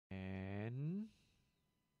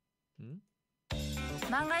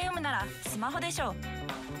漫画読むならスマホでしょ。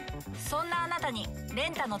そんなあなたにレ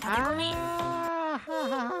ンタの立て込み。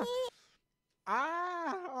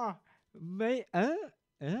mấy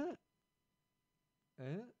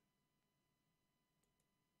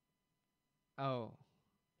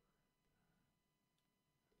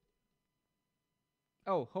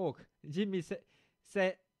oh Hulk, Jimmy said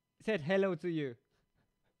hello to you.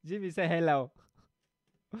 Jimmy say hello.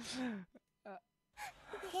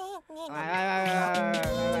 Right.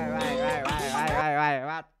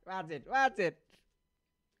 What's it?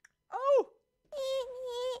 Oh,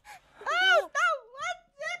 no,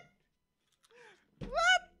 what's it? What's it?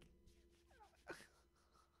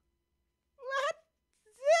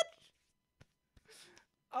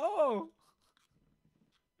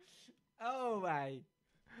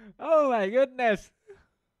 Oh my goodness.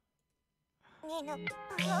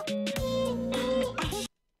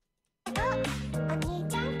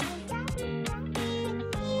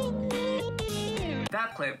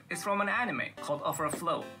 That clip is from an anime called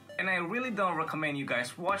Overflow, and I really don't recommend you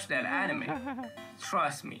guys watch that anime.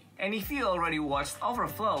 Trust me. And if you already watched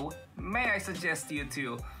Overflow, may I suggest you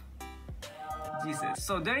to... Jesus.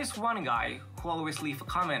 So there is one guy who always leave a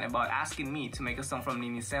comment about asking me to make a song from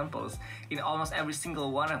Nini samples in almost every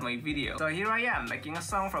single one of my videos. So here I am making a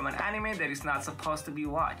song from an anime that is not supposed to be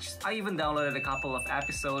watched. I even downloaded a couple of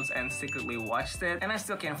episodes and secretly watched it, and I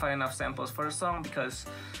still can't find enough samples for the song because,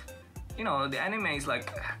 you know, the anime is like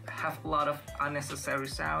have a lot of unnecessary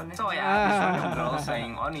sound. So yeah, this random girl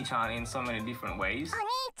saying Oni-chan in so many different ways.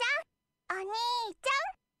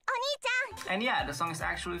 And yeah, the song is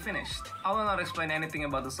actually finished. I will not explain anything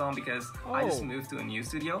about the song because I just moved to a new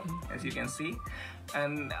studio, as you can see.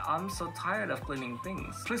 And I'm so tired of cleaning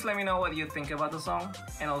things. Please let me know what you think about the song.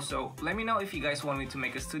 And also, let me know if you guys want me to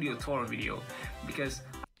make a studio tour video. Because...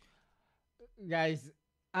 Guys,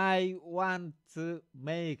 I want to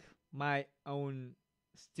make my own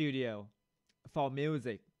studio for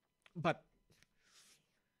music. But...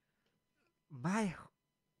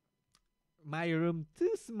 My room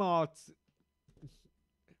too small.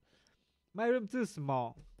 My room too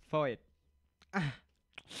small for it. I'm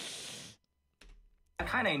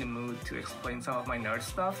kinda in the mood to explain some of my nerd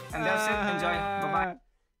stuff. And that's it. Enjoy. Bye-bye.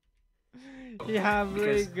 You have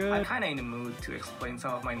really good... I'm kinda in the mood to explain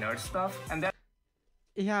some of my nerd stuff. And that...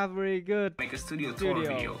 You have really good... Make a studio tour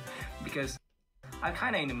video. Because I'm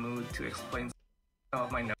kinda in the mood to explain some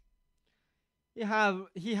of my nerd...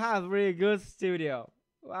 He have really good studio.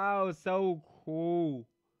 Wow, so cool.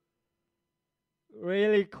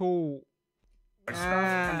 Really cool. Stuff.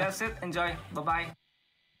 And that's it. Enjoy. Bye-bye.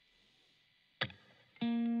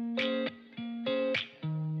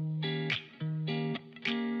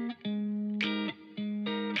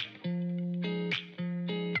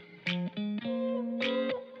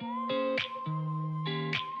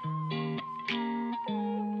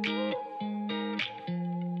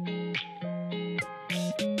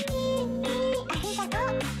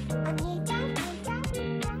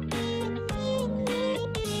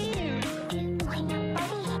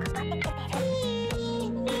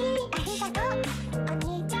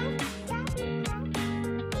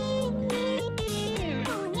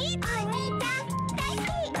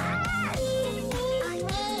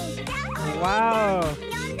 Wow.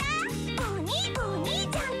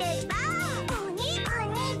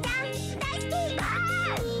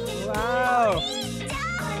 Wow.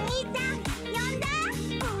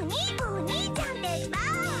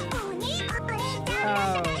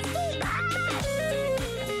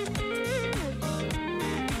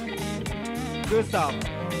 Good song.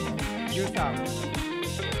 Good song.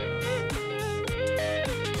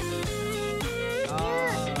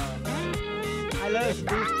 I love this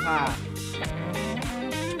part.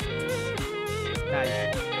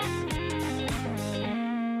 Nice.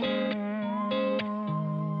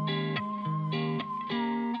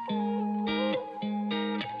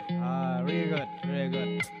 Really good, really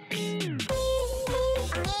good.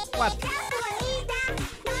 What?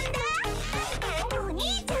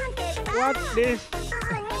 What's this?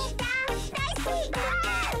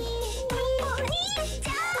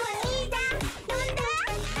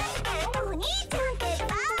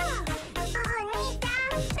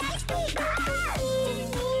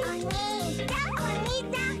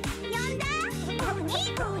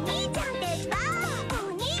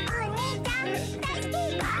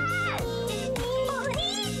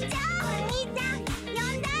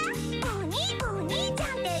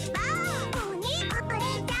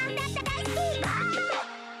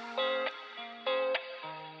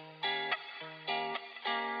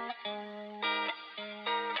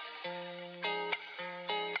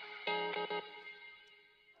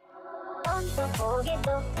 Don't forget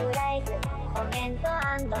to like, comment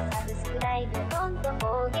and subscribe. Don't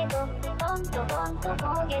forget to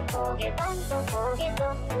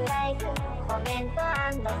like, comment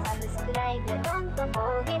and subscribe. Don't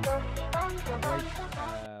forget to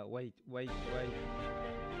Wait.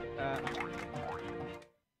 To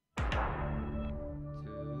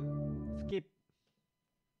skip.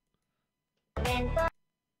 comment.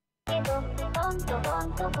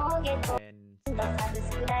 Don't forget to And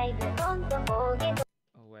subscribe. Don't forget to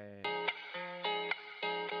wait.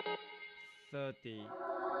 30.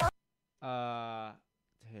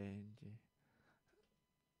 20.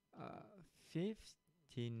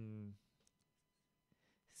 15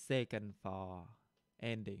 second for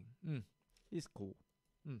ending. It's cool.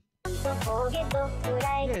 forget to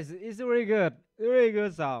like. Yes, it's really good. Really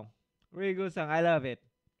good song. Really good song. I love it.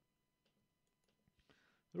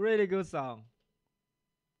 Really good song.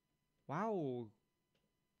 Wow.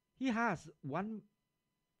 He has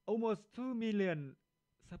almost 2 million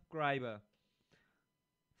subscriber.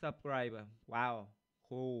 Wow.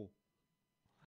 Cool.